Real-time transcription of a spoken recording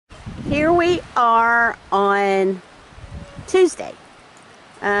Here we are on Tuesday.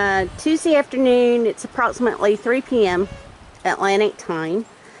 Tuesday afternoon. It's approximately 3 p.m. Atlantic time,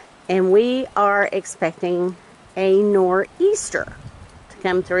 and we are expecting a nor'easter to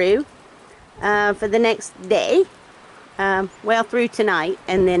come through for the next day. Well, through tonight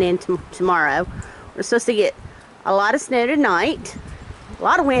and then into tomorrow. We're supposed to get a lot of snow tonight, a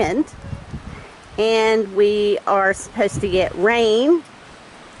lot of wind, and we are supposed to get rain,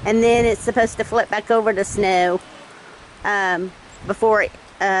 and then it's supposed to flip back over to snow before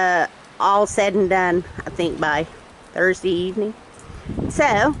all said and done, I think by Thursday evening.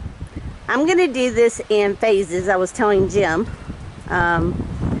 So I'm gonna do this in phases. I was telling Jim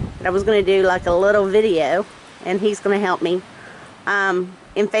that I was gonna do like a little video, and he's gonna help me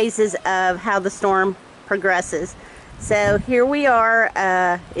in phases of how the storm progresses. So here we are.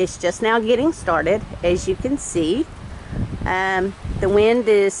 It's just now getting started, as you can see. The wind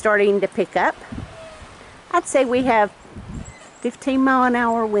is starting to pick up. I'd say we have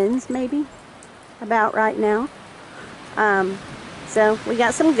 15-mile-an-hour winds, maybe, about right now. So we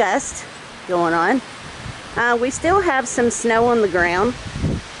got some gusts going on. We still have some snow on the ground,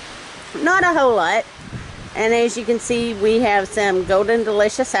 not a whole lot. And as you can see, we have some golden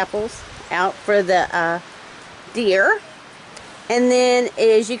delicious apples out for the deer. And then,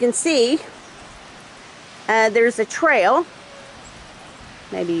 as you can see, there's a trail.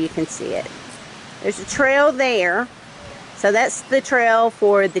 Maybe you can see it. There's a trail there. So that's the trail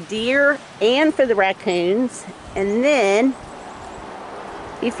for the deer and for the raccoons. And then,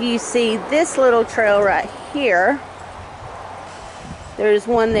 if you see this little trail right here, there's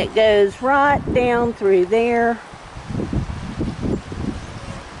one that goes right down through there.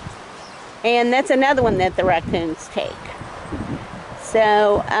 And that's another one that the raccoons take.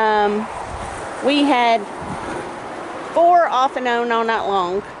 So, we had 4 off and on all night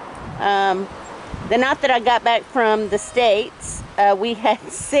long. The night that I got back from the States, we had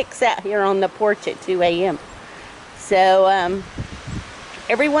 6 out here on the porch at 2 a.m. So,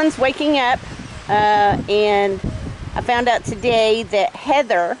 everyone's waking up, and I found out today that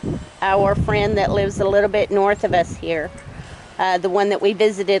Heather, our friend that lives a little bit north of us here, the one that we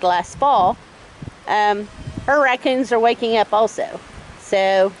visited last fall, her raccoons are waking up also.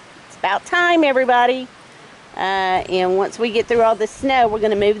 So it's about time, everybody. And once we get through all the snow, we're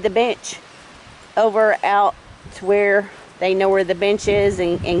going to move the bench over out to where they know where the bench is,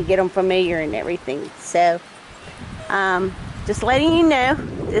 and get them familiar and everything. So just letting you know,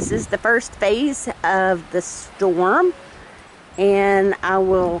 this is the first phase of the storm, and I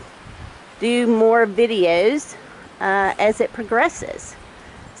will do more videos as it progresses.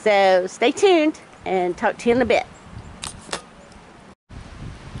 So stay tuned, and talk to you in a bit.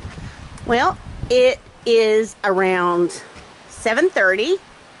 Well, it is around 7:30,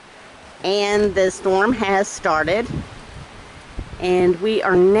 and the storm has started, and we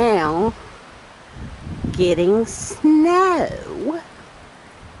are now getting snow.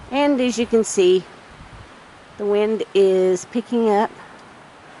 And as you can see, the wind is picking up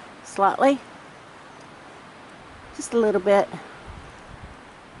slightly, just a little bit,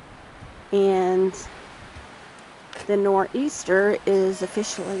 and the nor'easter is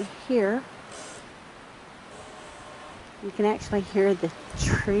officially here. You can actually hear the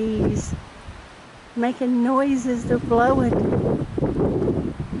trees making noises. They're blowing.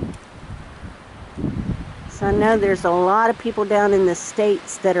 So I know there's a lot of people down in the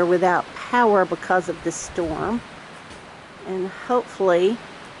States that are without power because of the storm. And hopefully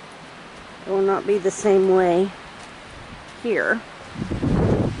it will not be the same way here.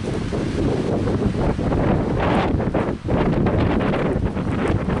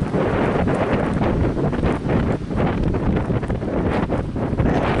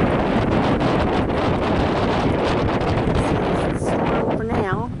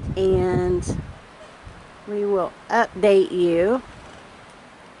 We will update you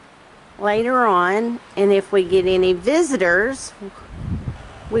later on, and if we get any visitors,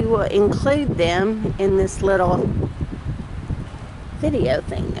 we will include them in this little video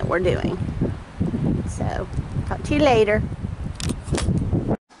thing that we're doing. So, talk to you later.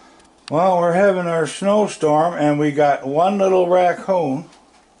 Well, we're having our snowstorm, and we got one little raccoon.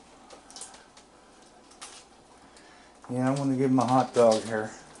 Yeah, I'm going to give him a hot dog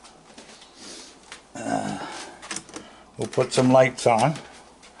here. We'll put some lights on.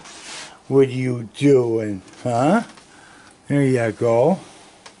 What are you doing, huh? There you go.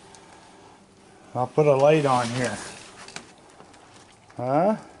 I'll put a light on here.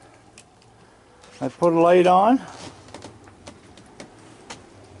 Huh? I put a light on.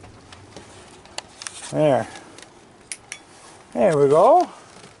 There. There we go.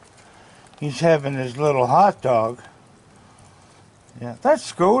 He's having his little hot dog. Yeah, that's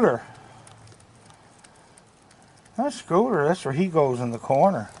Scooter. That's Scooter. That's where he goes in the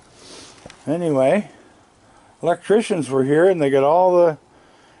corner. Anyway, electricians were here and they got all the,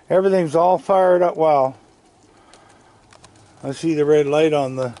 everything's all fired up. Well, I see the red light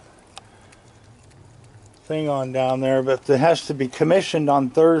on the thing on down there, but it has to be commissioned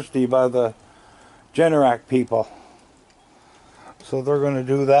on Thursday by the Generac people. So they're going to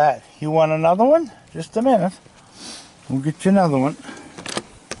do that. You want another one? Just a minute. We'll get you another one.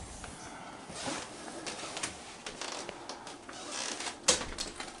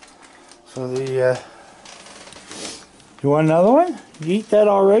 So the, you want another one? You eat that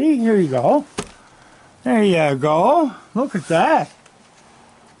already? Here you go. There you go. Look at that.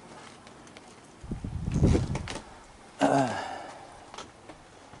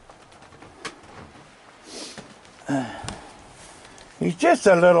 He's just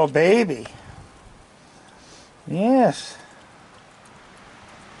a little baby. Yes.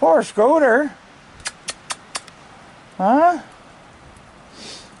 Poor Scooter. Huh?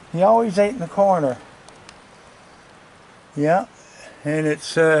 He always ate in the corner. Yeah. And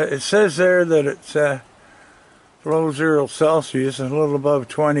it's it says there that it's below 0 Celsius, a little above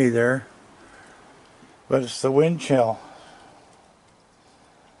 20 there. But it's the wind chill.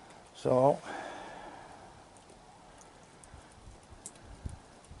 So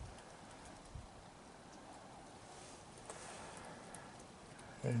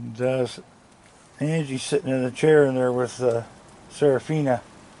and Angie's sitting in a chair in there with Serafina.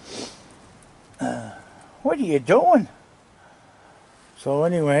 What are you doing? So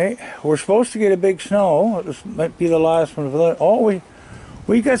anyway, we're supposed to get a big snow. This might be the last one. Oh,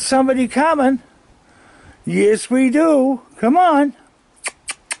 we got somebody coming. Yes, we do. Come on.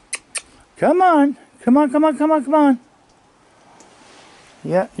 Come on. Come on, come on, come on, come on.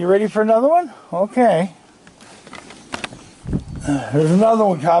 Yeah, you ready for another one? Okay. There's another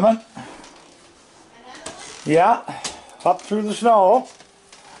one coming. Yeah, up through the snow.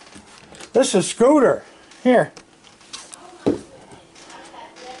 This is Scooter. Here.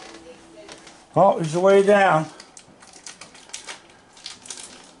 Oh, he's way down.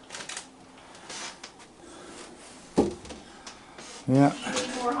 Yeah.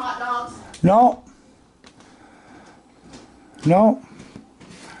 Any more hot dogs? No. No.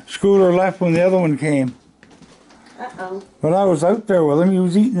 Scooter left when the other one came. Uh-oh. But I was out there with him. He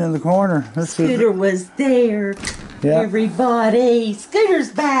was eating in the corner. Scooter was there. Yeah. Everybody.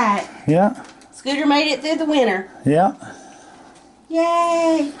 Scooter's back. Yeah. Scooter made it through the winter. Yeah.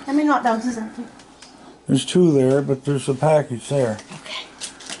 Yay. How many hot dogs is that? There's 2 there, but there's a package there. Okay.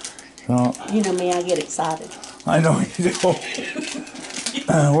 So, You know me, I get excited. I know you do.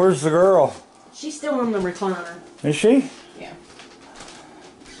 Where's the girl? She's still on the recliner. Is she? Yeah.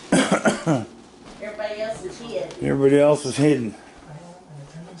 Everybody else is hid. Everybody else is hidden. An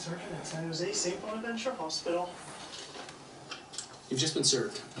attending surgeon at San Jose St. Bonaventure Hospital. You've just been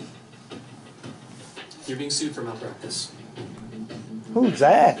served. You're being sued for malpractice. Who's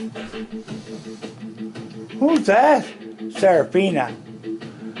that? Who's that? Serafina.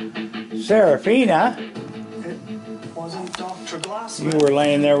 Serafina? It wasn't Dr. Glassman. You were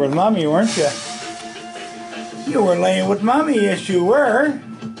laying there with Mommy, weren't you? You were laying with Mommy, yes you were.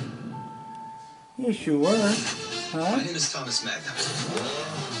 Yes you were. Huh? My name is Thomas Magna.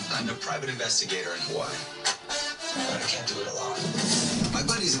 I'm a private investigator in Hawaii. But I can't do it alone. My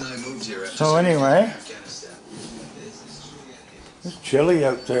buddies and I moved here after So anyway, Afghanistan. it's chilly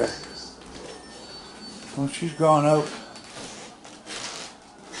out there. Well, she's gone out.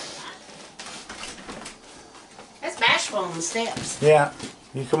 That's Bashful on the steps. Yeah.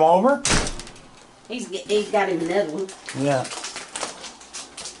 You come over? He's got him another one. Yeah.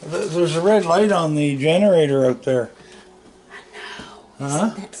 There's a red light on the generator out there. I know.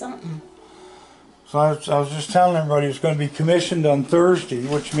 Huh? That's something. So I was just telling everybody it's going to be commissioned on Thursday,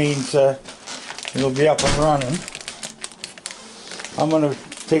 which means it'll be up and running. I'm going to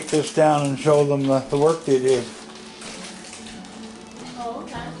take this down and show them the work they did. Oh,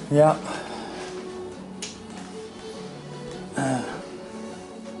 okay. Yeah.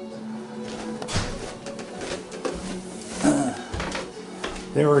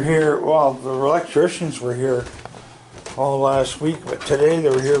 They were here, well, the electricians were here all last week, but today they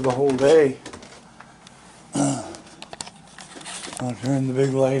were here the whole day. I'll turn the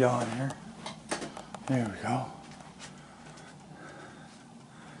big light on here. There we go.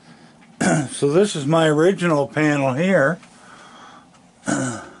 So this is my original panel here.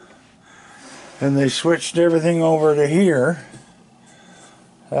 And they switched everything over to here.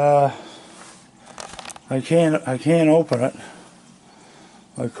 I can't open it.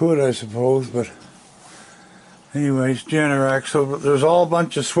 I could, I suppose, but anyways, Generac. So there's all a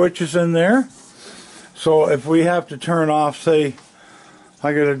bunch of switches in there. So if we have to turn off, say,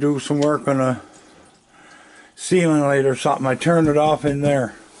 I got to do some work on a ceiling light or something, I turn it off in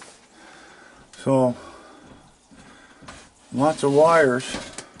there. So lots of wires.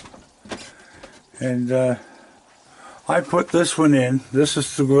 And I put this one in. This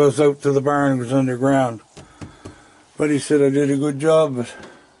is goes out to the barn, goes underground. But he said I did a good job. But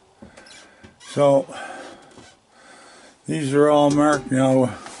so these are all marked now.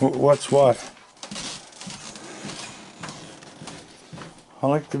 What's what? I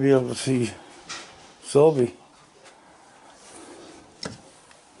like to be able to see Sylvie.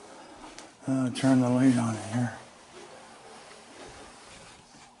 Turn the light on here.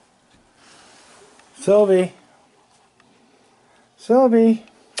 Sylvie. Sylvie.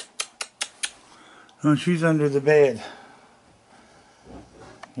 Oh, she's under the bed.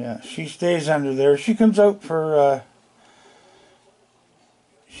 Yeah, she stays under there. She comes out for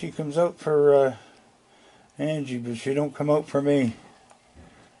Angie, but she don't come out for me.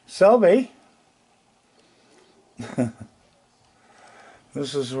 Sylvie.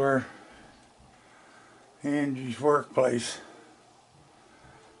 This is where Angie's workplace.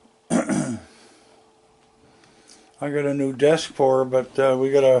 I got a new desk for her, but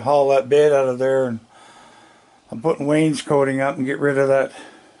we got to haul that bed out of there, and I'm putting wainscoting up and get rid of that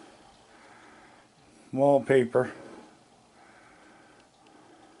wallpaper.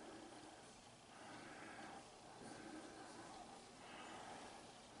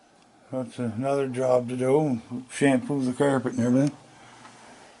 That's another job to do, shampoo the carpet and everything.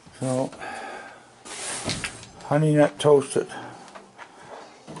 So, honey nut toasted.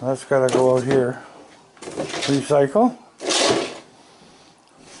 That's got to go out here. Recycle.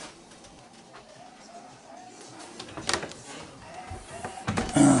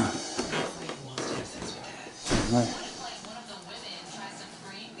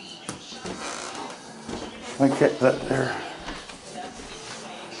 I kept that there.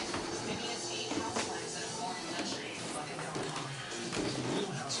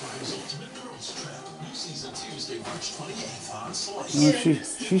 No,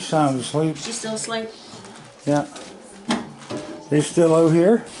 she sound asleep. She's still asleep? Yeah. They still out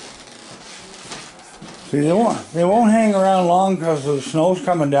here? See, they won't hang around long because the snow's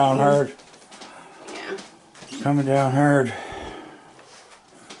coming down hard. Yeah. It's coming down hard.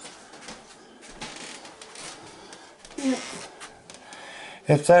 Yeah.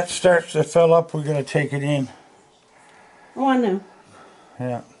 If that starts to fill up, we're going to take it in. Oh, I know.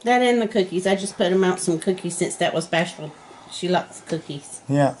 Yeah. That and the cookies. I just put them out some cookies since that was special. She likes cookies.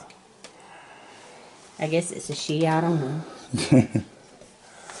 Yeah. I guess it's a she. I don't know.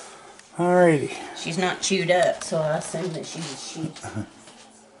 Alrighty. She's not chewed up, so I assume that she's a she.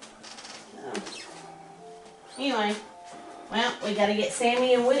 Anyway, well, we got to get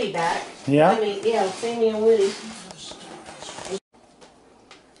Sammy and Woody back. Yeah. Yeah, Sammy and Woody.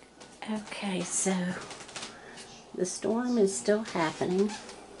 Okay, so the storm is still happening,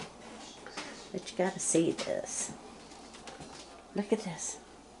 but you got to see this. Look at this.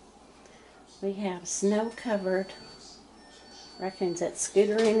 We have snow-covered raccoons. That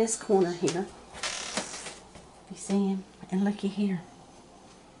Scooter in this corner here. You see him? And looky here.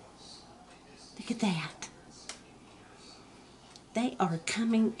 Look at that. They are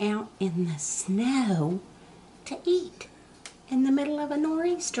coming out in the snow to eat in the middle of a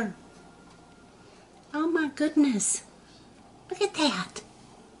nor'easter. Oh my goodness. Look at that.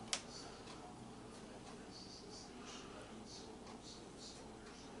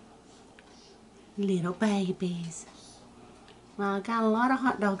 Little babies. Well, I got a lot of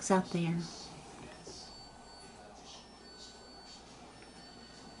hot dogs out there.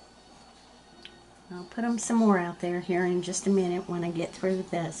 I'll put them some more out there here in just a minute when I get through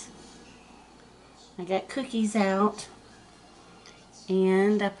with this. I got cookies out,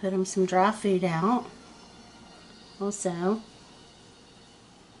 and I put them some dry food out also,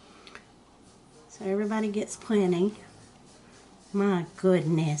 so everybody gets plenty. My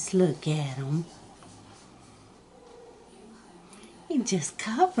goodness, look at them. He just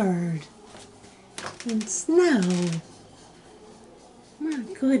covered in snow. My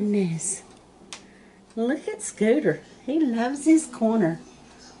goodness. Look at Scooter. He loves his corner.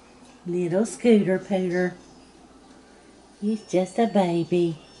 Little Scooter Pooter. He's just a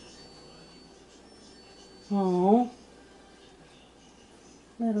baby. Oh,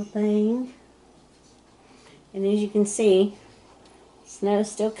 little thing. And as you can see,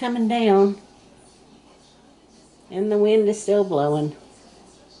 snow's still coming down. And the wind is still blowing.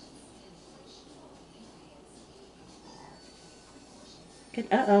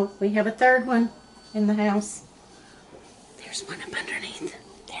 Uh-oh, we have a third one in the house. There's one up underneath.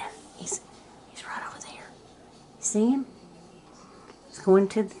 There, he's right over there. See him? He's going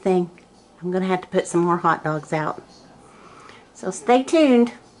to the thing. I'm going to have to put some more hot dogs out. So stay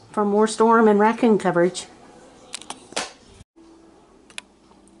tuned for more storm and raccoon coverage.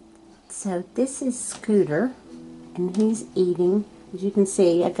 So this is Scooter, and he's eating. As you can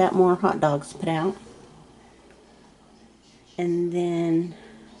see, I got more hot dogs put out. And then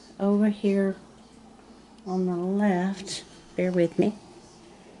over here on the left, bear with me,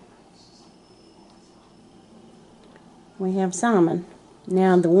 we have Simon.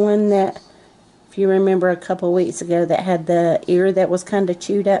 Now the one that, if you remember a couple of weeks ago, that had the ear that was kind of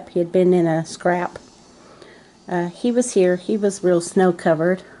chewed up, he had been in a scrap. He was here. He was real snow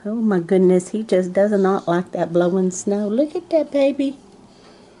covered. Oh my goodness, he just does not like that blowing snow. Look at that baby.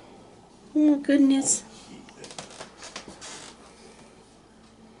 Oh my goodness.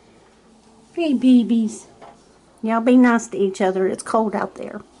 Hey babies. Y'all be nice to each other. It's cold out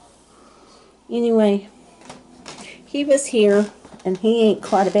there. Anyway, he was here and he ate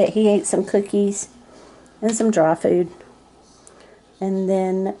quite a bit. He ate some cookies and some dry food. And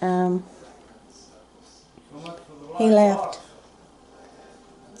then he left.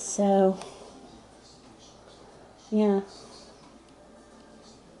 So, yeah.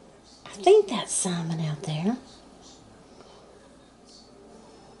 I think that's Simon out there.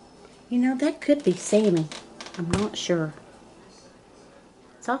 You know, that could be Sammy. I'm not sure.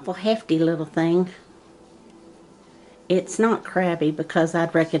 It's an awful hefty little thing. It's not Crabby because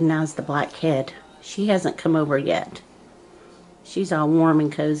I'd recognize the black head. She hasn't come over yet. She's all warm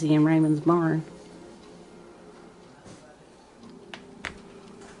and cozy in Raymond's barn.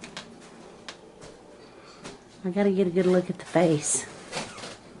 I gotta get a good look at the face.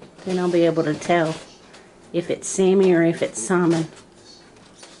 Then I'll be able to tell if it's Sammy or if it's Simon.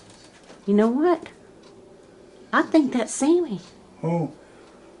 You know what? I think that's Sammy. Who?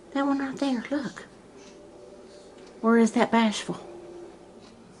 That one right there, look. Or is that Bashful?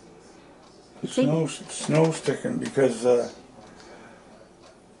 Snow sticking because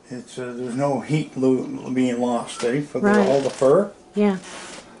it's there's no heat being lost, eh? For Right. all the fur. Yeah.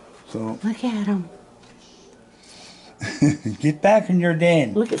 So Look at him. get back in your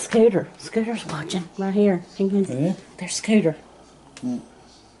den. Look at Scooter. Scooter's watching right here. Yeah. There's Scooter.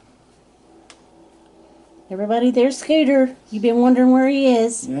 Everybody, there's Scooter. You've been wondering where he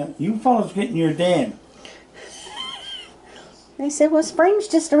is. Yeah, you fellas get in your den. They said, well, spring's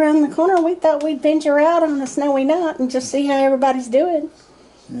just around the corner. We thought we'd venture out on a snowy night and just see how everybody's doing.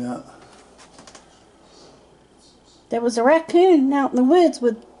 Yeah. There was a raccoon out in the woods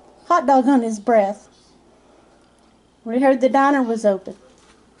with a hot dog on his breath. We heard the diner was open.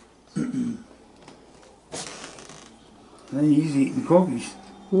 Then he's eating cookies.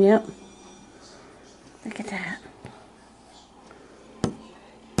 Yep. Look at that.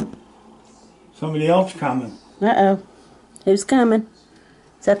 Somebody else coming. Uh-oh. Who's coming?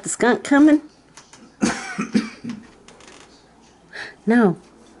 Is that the skunk coming? No.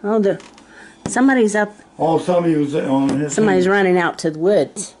 Oh, somebody's up. Oh, somebody was on his. Somebody's running out to the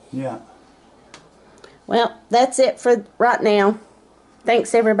woods. Yeah. Well, that's it for right now.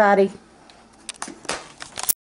 Thanks, everybody.